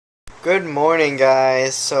Good morning,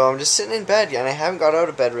 guys. So I'm just sitting in bed and I haven't got out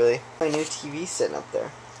of bed really. My new TV sitting up there.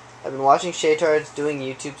 I've been watching Shaytards, doing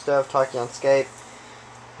YouTube stuff, talking on Skype.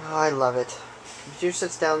 Oh, I love it. Computer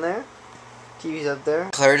sits down there. TV's up there.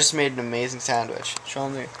 Claire just made an amazing sandwich. Show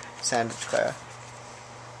them the sandwich, Claire.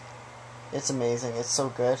 It's amazing. It's so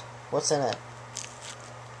good. What's in it?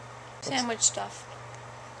 Sandwich stuff.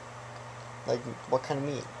 Like, what kind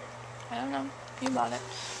of meat? I don't know. You bought it.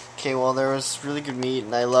 Okay, well, there was really good meat,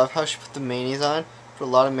 and I love how she put the mayonnaise on. Put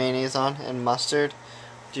a lot of mayonnaise on, and mustard.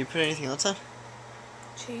 Do you put anything else on?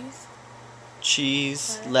 Cheese.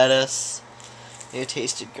 Cheese, lettuce. It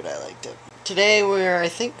tasted good. I liked it. Today we're, I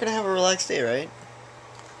think, gonna have a relaxed day, right?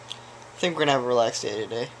 I think we're gonna have a relaxed day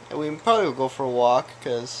today. And we probably will go for a walk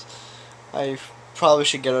because I probably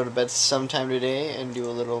should get out of bed sometime today and do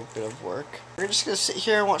a little bit of work. We're just gonna sit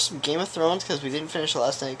here and watch some Game of Thrones because we didn't finish it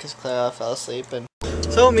last night because Clara fell asleep. And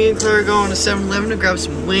so me and Claire are going to 7-Eleven to grab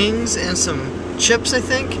some wings and some chips, I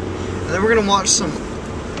think. And then we're gonna watch some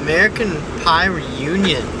American Pie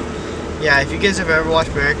Reunion. Yeah, if you guys have ever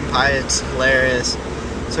watched American Pie, it's hilarious.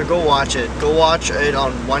 So go watch it. Go watch it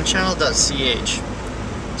on onechannel.ch.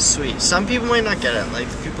 Sweet. Some people might not get it. Like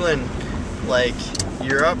the people in like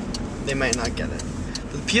Europe, they might not get it.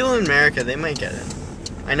 But the people in America, they might get it.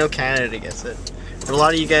 I know Canada gets it. But a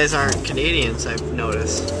lot of you guys aren't Canadians, I've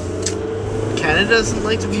noticed. Canada doesn't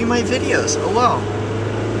like to view my videos. Oh well.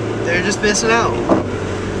 They're just missing out.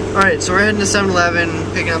 Alright, so we're heading to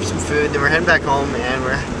 7-Eleven, picking up some food, then we're heading back home, and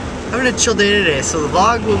we're having a chill day today. So the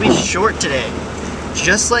vlog will be short today.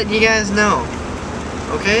 Just letting you guys know.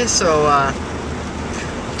 Okay, so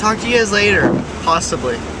talk to you guys later,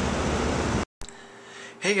 possibly.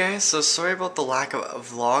 Hey guys, so sorry about the lack of a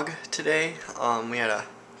vlog today. We had a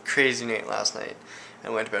crazy night last night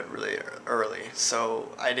and went to bed really early, so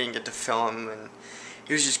I didn't get to film, and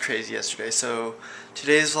it was just crazy yesterday. So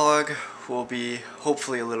today's vlog will be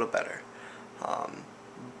hopefully a little better.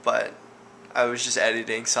 But I was just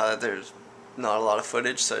editing, saw that there's not a lot of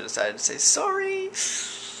footage, so I decided to say sorry.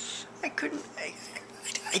 I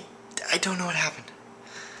don't know what happened.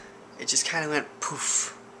 It just kind of went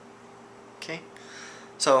poof. Okay?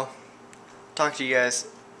 So, talk to you guys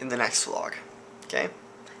in the next vlog. Okay?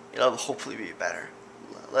 It'll hopefully be better.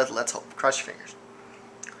 Let's hope. Cross your fingers.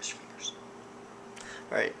 Cross your fingers.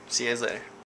 Alright, see you guys later.